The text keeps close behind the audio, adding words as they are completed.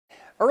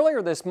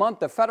Earlier this month,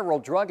 the Federal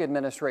Drug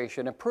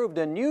Administration approved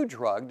a new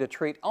drug to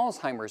treat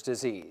Alzheimer's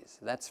disease.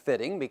 That's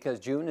fitting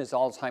because June is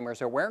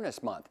Alzheimer's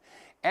Awareness Month.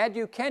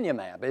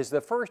 Aducanumab is the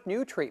first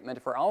new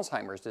treatment for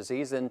Alzheimer's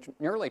disease in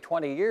nearly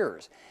 20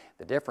 years.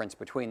 The difference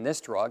between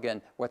this drug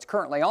and what's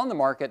currently on the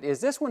market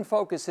is this one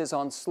focuses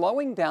on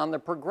slowing down the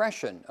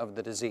progression of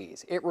the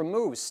disease. It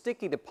removes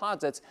sticky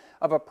deposits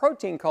of a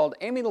protein called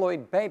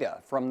amyloid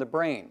beta from the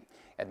brain.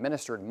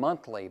 Administered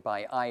monthly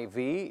by IV,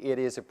 it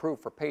is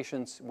approved for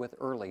patients with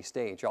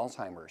early-stage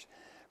Alzheimer's.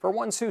 For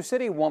one Sioux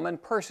City woman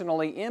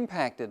personally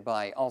impacted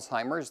by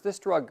Alzheimer's, this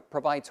drug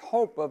provides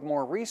hope of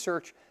more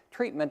research,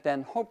 treatment,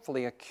 and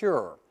hopefully a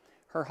cure.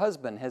 Her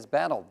husband has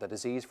battled the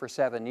disease for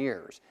 7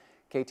 years.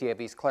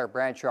 KTV's Claire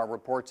Bradshaw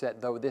reports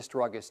that though this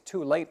drug is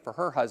too late for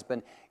her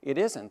husband, it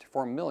isn't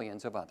for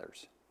millions of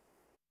others.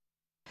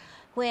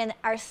 When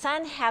our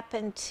son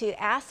happened to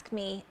ask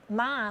me,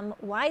 "Mom,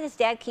 why does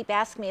Dad keep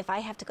asking me if I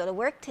have to go to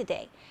work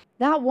today?"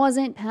 That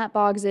wasn't Pat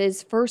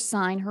Boggs's first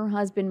sign her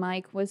husband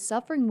Mike was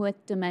suffering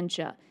with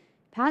dementia.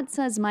 Pat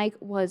says Mike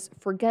was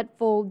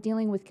forgetful,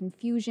 dealing with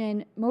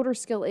confusion, motor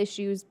skill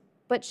issues,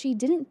 but she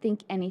didn't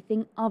think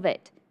anything of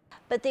it.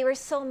 But they were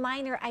so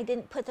minor, I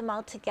didn't put them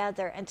all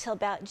together until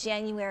about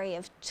January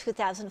of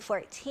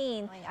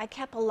 2014. I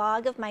kept a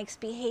log of Mike's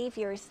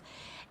behaviors,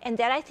 and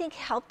that I think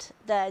helped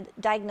the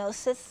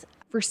diagnosis.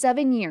 For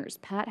 7 years,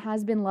 Pat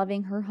has been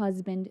loving her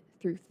husband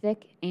through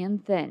thick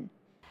and thin.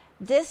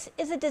 This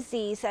is a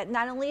disease that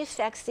not only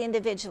affects the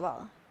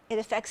individual, it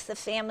affects the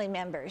family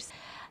members.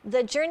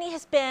 The journey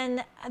has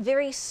been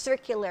very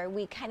circular.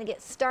 We kind of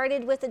get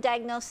started with the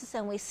diagnosis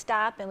and we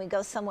stop and we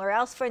go somewhere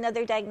else for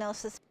another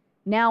diagnosis.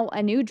 Now,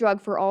 a new drug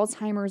for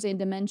Alzheimer's and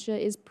dementia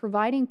is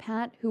providing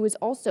Pat, who is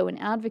also an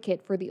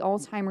advocate for the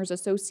Alzheimer's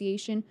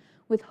Association,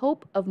 with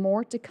hope of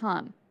more to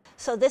come.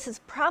 So this is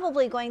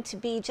probably going to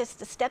be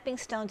just a stepping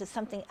stone to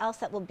something else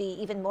that will be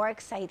even more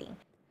exciting.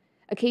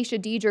 Acacia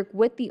Diedrich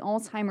with the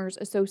Alzheimer's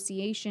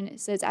Association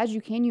says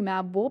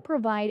aducanumab will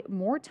provide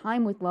more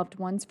time with loved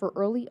ones for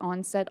early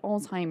onset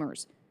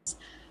Alzheimer's.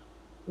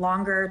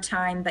 Longer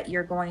time that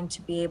you're going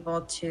to be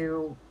able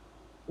to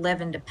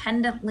live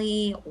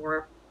independently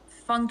or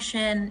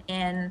function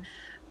in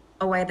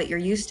a way that you're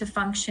used to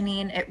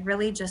functioning. It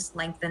really just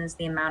lengthens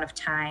the amount of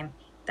time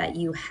that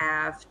you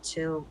have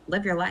to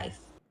live your life.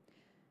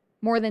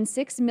 More than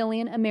 6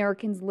 million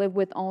Americans live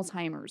with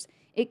Alzheimer's.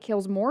 It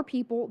kills more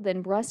people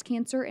than breast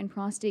cancer and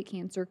prostate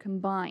cancer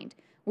combined,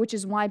 which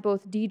is why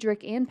both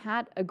Diedrich and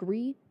Pat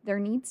agree there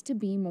needs to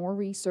be more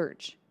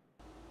research.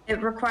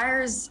 It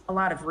requires a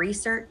lot of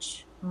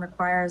research, it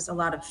requires a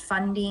lot of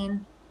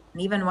funding,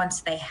 and even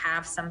once they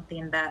have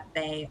something that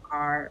they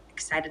are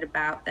excited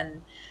about,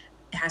 then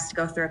it has to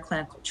go through a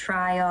clinical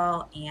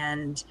trial,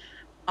 and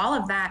all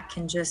of that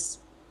can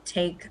just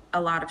take a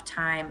lot of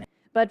time.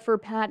 But for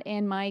Pat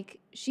and Mike,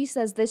 she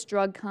says this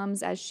drug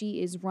comes as she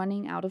is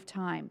running out of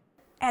time.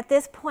 At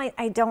this point,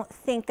 I don't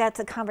think that's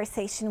a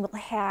conversation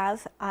we'll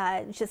have,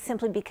 just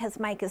simply because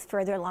Mike is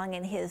further along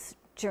in his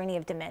journey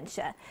of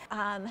dementia.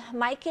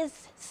 Mike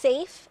is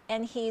safe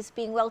and he's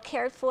being well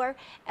cared for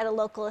at a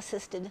local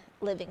assisted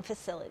living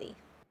facility.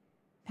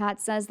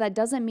 Pat says that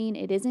doesn't mean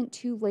it isn't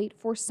too late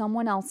for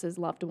someone else's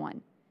loved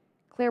one.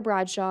 Claire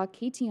Bradshaw,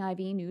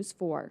 KTIV News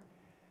 4.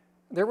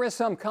 There is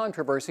some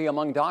controversy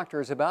among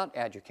doctors about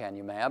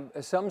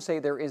aducanumab. Some say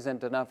there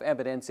isn't enough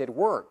evidence it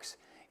works.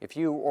 If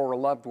you or a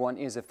loved one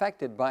is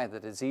affected by the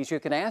disease, you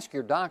can ask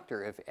your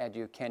doctor if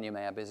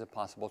aducanumab is a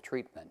possible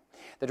treatment.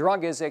 The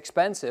drug is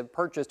expensive.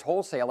 Purchased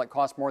wholesale, it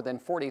costs more than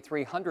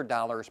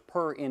 $4,300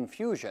 per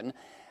infusion.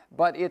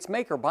 But its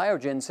maker,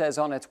 Biogen, says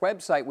on its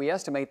website, we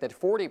estimate that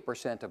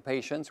 40% of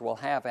patients will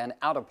have an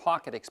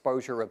out-of-pocket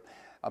exposure of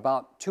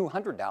about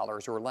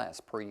 $200 or less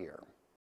per year.